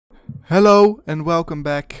Hello and welcome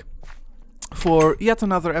back for yet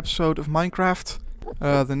another episode of Minecraft,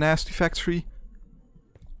 the Nasty Factory.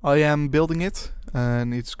 I am building it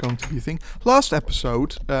and it's going to be a thing. Last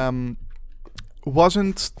episode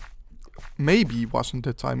wasn't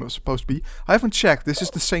the time it was supposed to be. I haven't checked. This is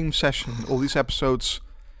the same session. All these episodes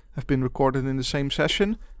have been recorded in the same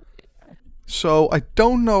session. So I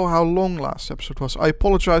don't know how long last episode was. I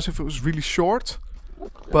apologize if it was really short,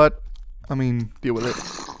 but I mean, deal with it.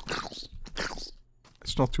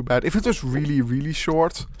 It's not too bad. If it was really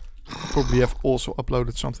short, I probably have also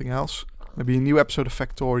uploaded something else. Maybe a new episode of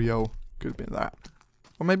Factorio. Could have been that.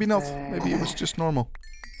 Or maybe not. Maybe it was just normal.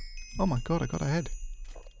 Oh my god, I got a head.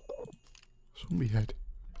 Zombie head.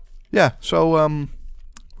 Yeah, so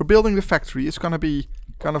we're building the factory. It's gonna be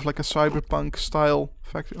kind of like a cyberpunk style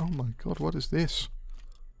factory. Oh my god, what is this?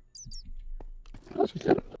 It's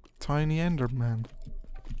a tiny Enderman.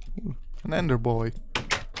 Ooh, an Ender boy.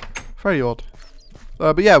 Very odd.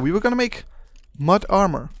 But yeah, we were gonna make mud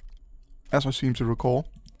armor, as I seem to recall.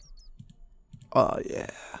 Oh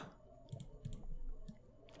yeah.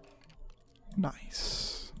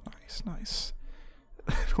 Nice. Nice.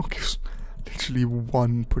 It gives literally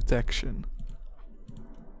one protection.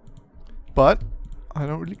 But I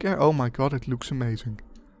don't really care. Oh my god, it looks amazing.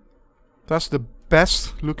 That's the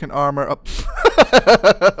best looking armor up.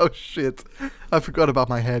 Oh shit. I forgot about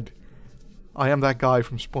my head. I am that guy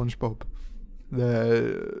from SpongeBob.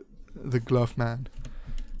 The glove man.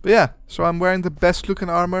 But yeah, so I'm wearing the best looking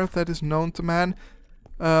armor that is known to man.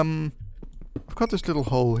 I've got this little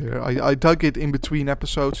hole here. I dug it in between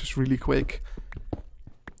episodes just really quick.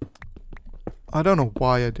 I don't know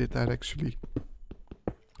why I did that actually.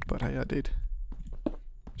 But I did.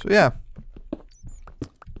 So yeah.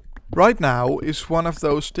 Right now is one of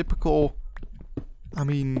those typical, I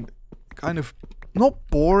mean, kind of not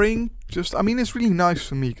boring, just, I mean, it's really nice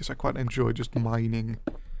for me because I quite enjoy just mining.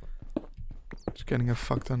 Just getting a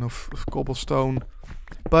fuck ton of cobblestone.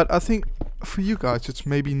 But I think for you guys it's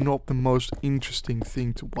maybe not the most interesting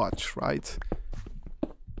thing to watch, right?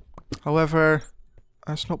 However,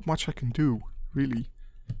 there's not much I can do, really.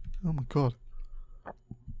 Oh my god.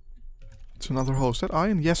 It's another hole. Is that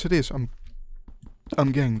iron? Yes it is. I'm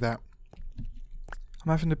getting that.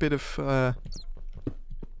 I'm having a bit of a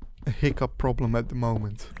hiccup problem at the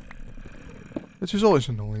moment. Which is always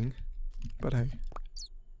annoying. But hey.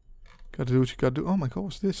 Gotta do what you gotta do. Oh my god,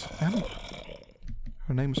 what's this? Amber.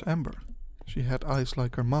 Her name is Amber. She had eyes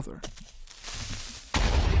like her mother.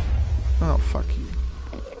 Oh, fuck you.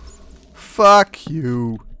 Fuck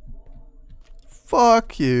you.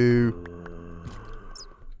 Fuck you.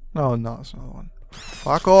 No, it's another one.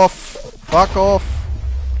 Fuck off. Fuck off.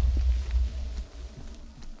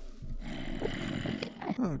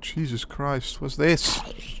 Oh, Jesus Christ. What's this?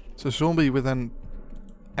 It's a zombie with an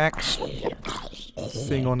axe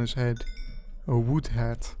thing on his head. A wood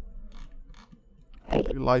hat.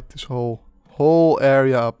 We light this whole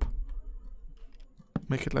area up.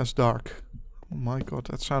 Make it less dark. Oh my god,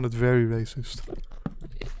 that sounded very racist.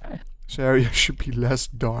 This area should be less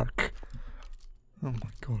dark. Oh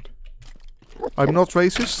my god. I'm not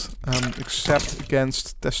racist, except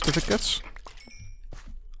against testificates.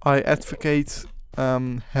 I advocate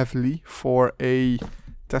heavily for a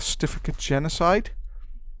testificate genocide.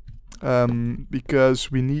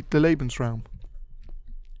 Because we need the Lebensraum.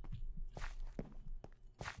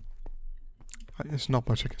 There's not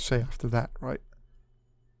much I can say after that, right?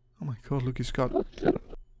 Oh my god, look, he's got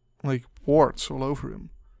like warts all over him.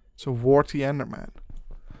 It's a warty Enderman.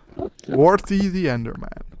 Warty the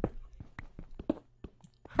Enderman.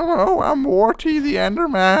 Hello, I'm Warty the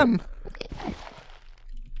Enderman.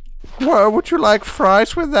 Well, would you like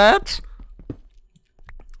fries with that?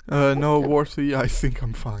 No, Warty, I think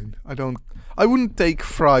I'm fine. I wouldn't take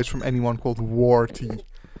fries from anyone called Warty.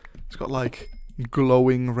 He's got like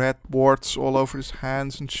glowing red warts all over his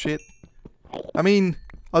hands and shit. I mean,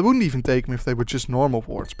 I wouldn't even take them if they were just normal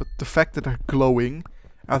warts, but the fact that they're glowing,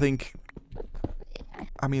 I think,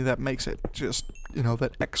 I mean, that makes it just, you know,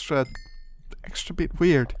 that extra bit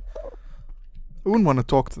weird. I wouldn't want to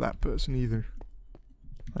talk to that person either.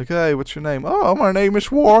 Like, hey, what's your name? Oh, my name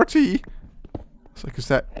is Warty. It's like, is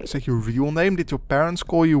that your real name? Did your parents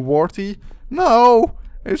call you Warty? No,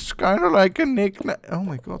 it's kind of like a nickname. Oh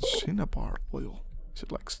my god, cinnabar oil. Is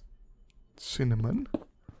it like cinnamon?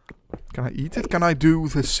 Can I eat it? Can I do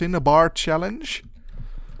the cinnabar challenge?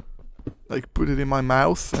 Like, put it in my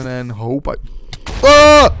mouth and then hope I...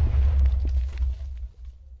 Ah!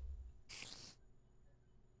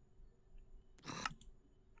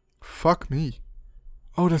 Fuck me.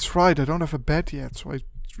 Oh, that's right, I don't have a bed yet, so I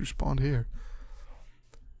respawned here.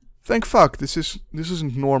 Thank fuck, this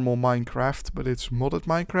isn't normal Minecraft, but it's modded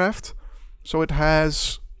Minecraft. So it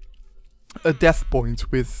has a death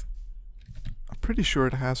point with... I'm pretty sure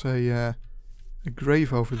it has a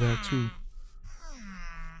grave over there too.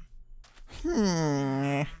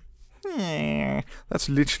 That's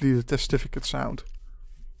literally the testificate sound.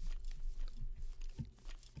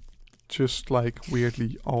 Just like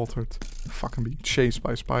weirdly altered. Fucking being chased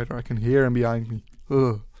by a spider. I can hear him behind me.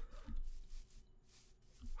 Ugh.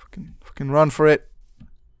 Fucking run for it.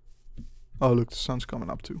 Oh look, the sun's coming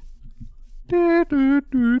up too. I'm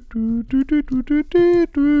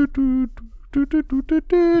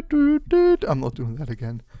not doing that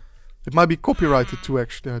again. It might be copyrighted too,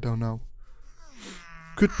 actually, I don't know.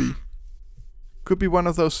 Could be. Could be one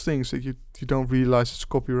of those things that you don't realize it's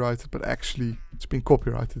copyrighted, but actually it's been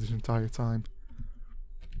copyrighted this entire time.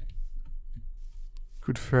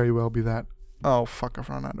 Could very well be that. Oh fuck, I've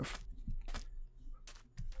run out of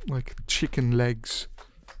like chicken legs.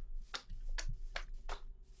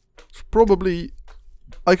 It's probably...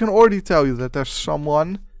 I can already tell you that there's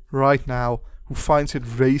someone right now who finds it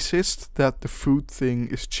racist that the food thing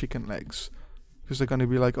is chicken legs. Because they're gonna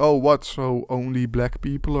be like, oh what, so only black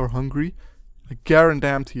people are hungry? I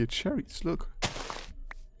guarantee you cherries, look.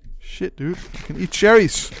 Shit dude, I can eat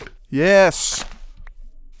cherries! Yes!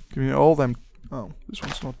 Give me all them... Oh, this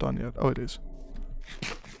one's not done yet. Oh it is.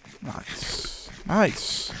 Nice.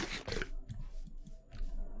 Nice!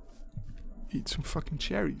 Eat some fucking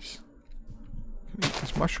cherries. Can I eat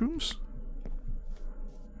these mushrooms?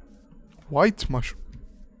 White mushroom.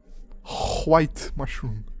 White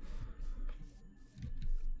mushroom.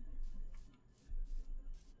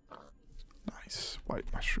 Nice.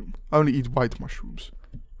 White mushroom. I only eat white mushrooms.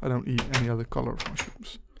 I don't eat any other color of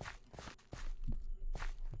mushrooms. I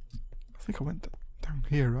think I went down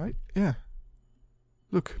here, right? Yeah.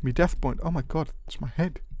 Look, me death point. Oh my god, it's my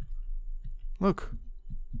head. Look.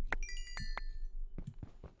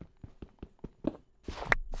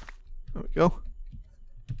 There we go.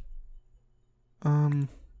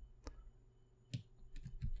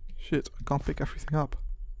 Shit, I can't pick everything up.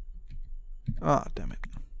 Ah, damn it.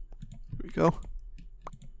 Here we go.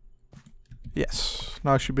 Yes,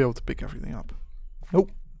 now I should be able to pick everything up.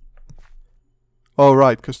 Nope. Oh,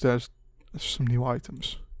 right, because there's some new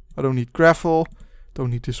items. I don't need gravel.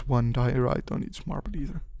 Don't need this one diorite. Don't need this marble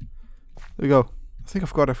either. There we go. I think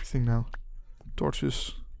I've got everything now.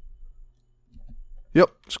 Torches. Yep,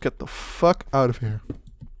 let's get the fuck out of here.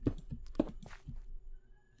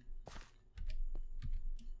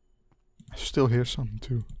 I still hear something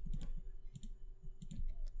too.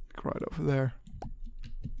 Like right over there.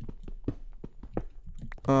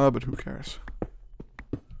 But who cares?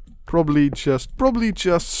 Probably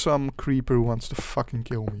just some creeper who wants to fucking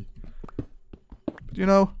kill me. But you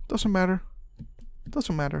know, doesn't matter.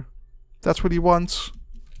 Doesn't matter. That's what he wants.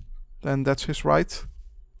 Then that's his right.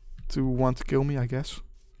 To want to kill me, I guess.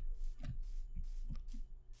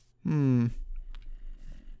 No,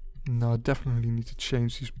 I definitely need to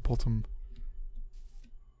change these bottom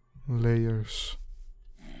layers.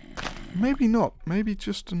 Maybe not. Maybe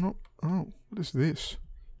just not. Oh, what is this?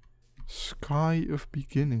 Sky of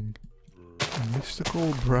Beginning. A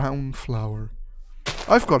mystical brown flower.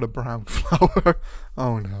 I've got a brown flower.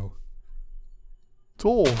 Oh no.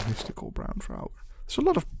 Tall mystical brown flower. There's a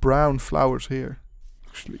lot of brown flowers here.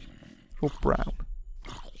 Actually. They're all brown.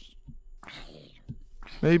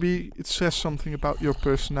 Maybe it says something about your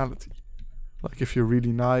personality. Like if you're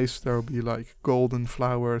really nice, there'll be like golden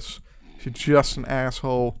flowers. If you're just an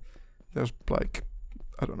asshole, there's like,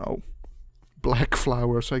 I don't know, black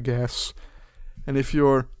flowers, I guess. And if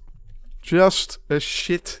you're just a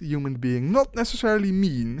shit human being, not necessarily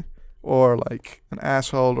mean or like an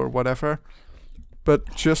asshole or whatever,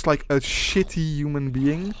 but just like a shitty human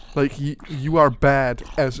being, like you are bad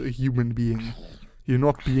as a human being. You're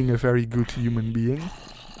not being a very good human being.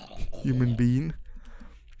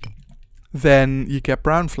 Then you get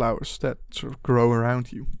brown flowers that sort of grow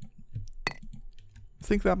around you. I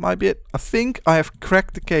think that might be it. I think I have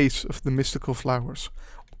cracked the case of the mystical flowers.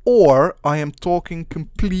 Or I am talking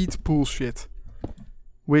complete bullshit.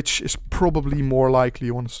 Which is probably more likely,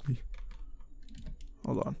 honestly.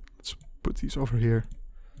 Hold on. Let's put these over here.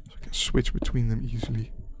 So I can switch between them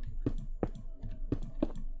easily.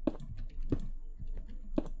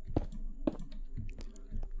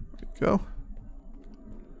 There we go.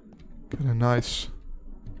 Get a nice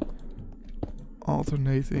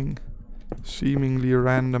alternating, seemingly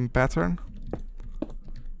random pattern.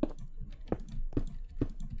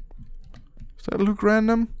 Does that look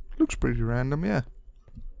random? Looks pretty random, yeah.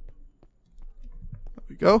 There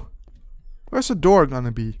we go. Where's the door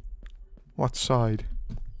gonna be? What side?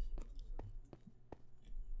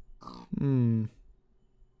 Hold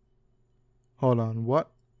on,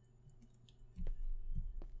 what?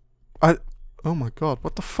 Oh my god,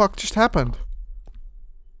 what the fuck just happened?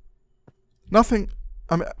 Nothing.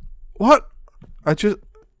 I mean, what?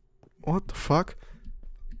 What the fuck?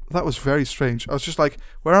 That was very strange. I was just like,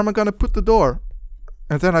 where am I gonna put the door?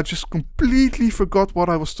 And then I just completely forgot what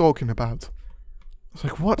I was talking about. I was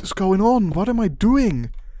like, what is going on? What am I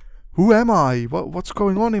doing? Who am I? What's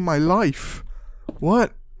going on in my life?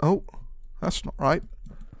 What? Oh, that's not right.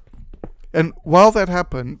 And while that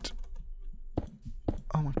happened...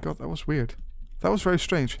 Oh my god, that was weird. That was very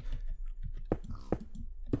strange.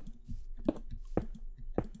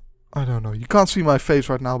 I don't know. You can't see my face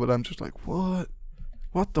right now, but I'm just like, what?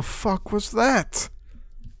 What the fuck was that?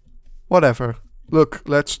 Whatever. Look,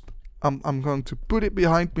 I'm going to put it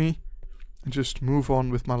behind me and just move on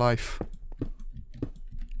with my life.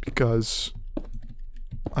 Because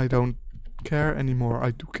I don't care anymore.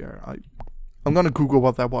 I do care. I'm gonna Google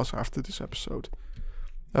what that was after this episode.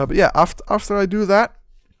 But yeah, after I do that,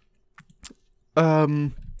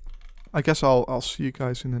 I guess I'll see you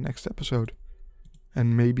guys in the next episode.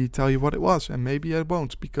 And maybe tell you what it was. And maybe I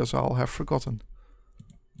won't, because I'll have forgotten.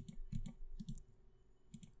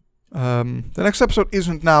 The next episode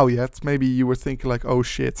isn't now yet. Maybe you were thinking like, oh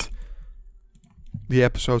shit, the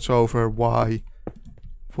episode's over, why?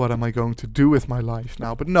 What am I going to do with my life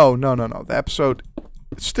now? But no. The episode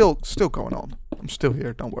is still going on. I'm still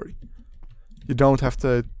here, don't worry. You don't have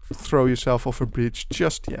to throw yourself off a bridge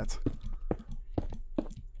just yet.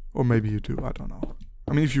 Or maybe you do, I don't know.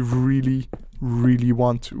 I mean, if you really, really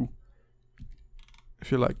want to.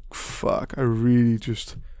 If you're like, fuck, I really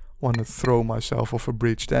just want to throw myself off a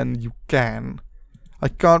bridge, then you can. I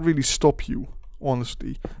can't really stop you,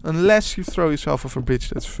 honestly. Unless you throw yourself off a bridge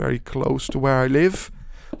that's very close to where I live,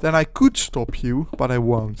 then I could stop you, but I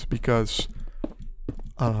won't, because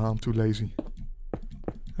I don't know, I'm too lazy.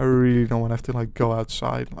 I really don't want to have to like go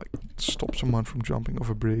outside and like stop someone from jumping off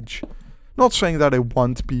a bridge. Not saying that I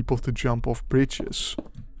want people to jump off bridges.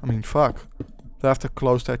 I mean, fuck. They have to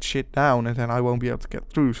close that shit down and then I won't be able to get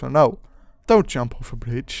through, so no. Don't jump off a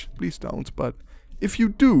bridge. Please don't. But if you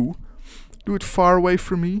do it far away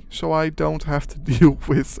from me so I don't have to deal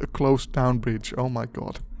with a closed down bridge. Oh my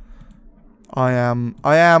god. I am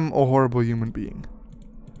a horrible human being.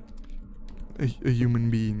 A human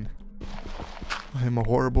being. I am a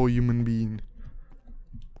horrible human being.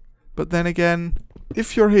 But then again,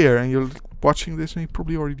 if you're here and you're watching this, and you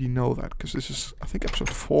probably already know that, because this is, I think, episode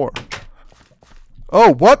 4.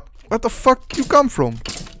 Oh, what? Where the fuck you come from?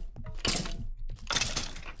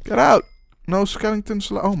 Get out! No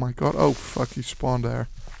skeletons. Oh my god. Oh fuck, he spawned there.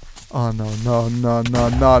 Oh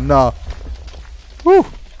no. Woo!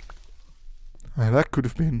 Hey, that could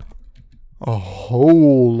have been a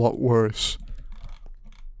whole lot worse.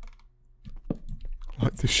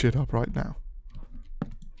 Light this shit up right now.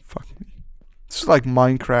 Fuck me. This is like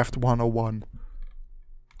Minecraft 101.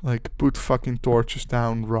 Like, put fucking torches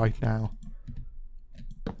down right now.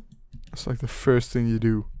 That's like the first thing you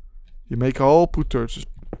do. You make a hole, put torches.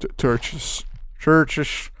 Torches.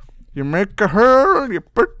 You make a hole, you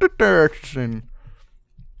put the torches in.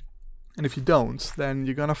 And if you don't, then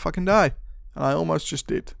you're gonna fucking die. And I almost just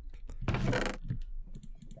did.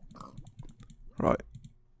 Right.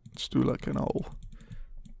 Let's do like an old...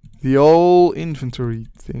 The old inventory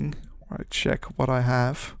thing. Right, check what I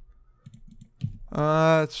have.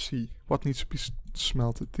 Let's see. What needs to be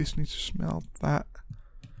smelted? This needs to smelt. That.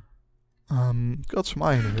 Got some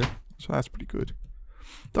iron here. So that's pretty good.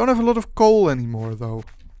 Don't have a lot of coal anymore though.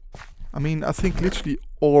 I mean, I think literally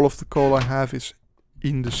all of the coal I have is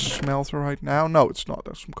in the smelter right now. No, it's not.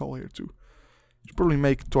 There's some coal here too. Should probably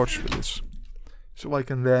make a torch for this. So I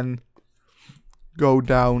can then go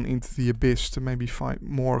down into the abyss to maybe find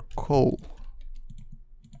more coal.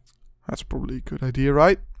 That's probably a good idea,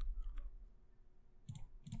 right?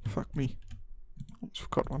 Fuck me. Almost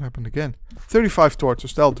forgot what happened again. 35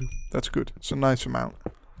 torches, that'll do. That's good. It's a nice amount.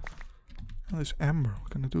 Oh, this amber.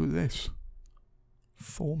 What can I do with this?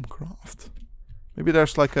 Foamcraft. Maybe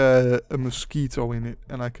there's like a mosquito in it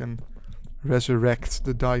and I can resurrect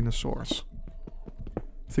the dinosaurs.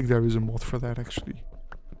 I think there is a mod for that actually.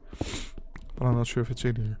 But I'm not sure if it's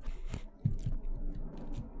in here.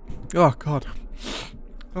 Oh god.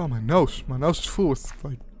 Oh, my nose. My nose is full with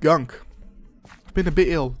like gunk. I've been a bit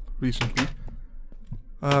ill recently.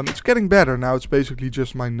 It's getting better now. It's basically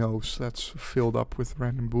just my nose that's filled up with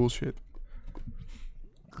random bullshit.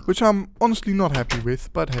 Which I'm honestly not happy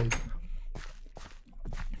with, but hey.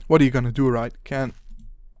 What are you gonna do, right? Can't...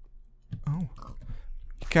 Oh.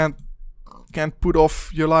 You can't put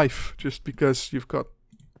off your life just because you've got...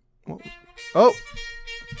 What? Oh!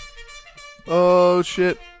 Oh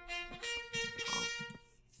shit.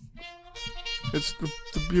 It's the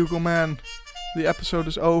Bugle Man. The episode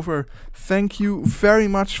is over. Thank you very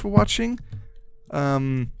much for watching.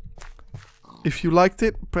 If you liked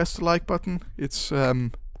it, press the like button. It's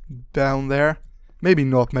down there. Maybe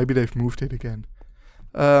not. Maybe they've moved it again.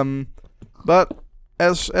 But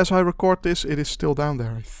as I record this, it is still down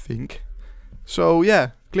there, I think. So yeah,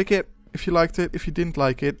 click it if you liked it. If you didn't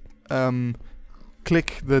like it,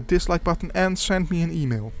 click the dislike button and send me an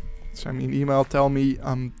email. Send me an email. Tell me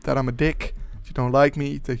that I'm a dick. If you don't like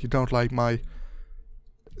me, that you don't like my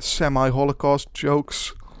semi-Holocaust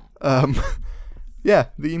jokes. Yeah,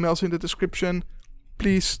 the email's in the description.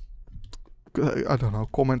 Please, I don't know,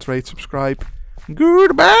 comment, rate, subscribe.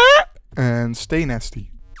 Goodbye! And stay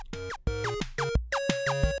nasty.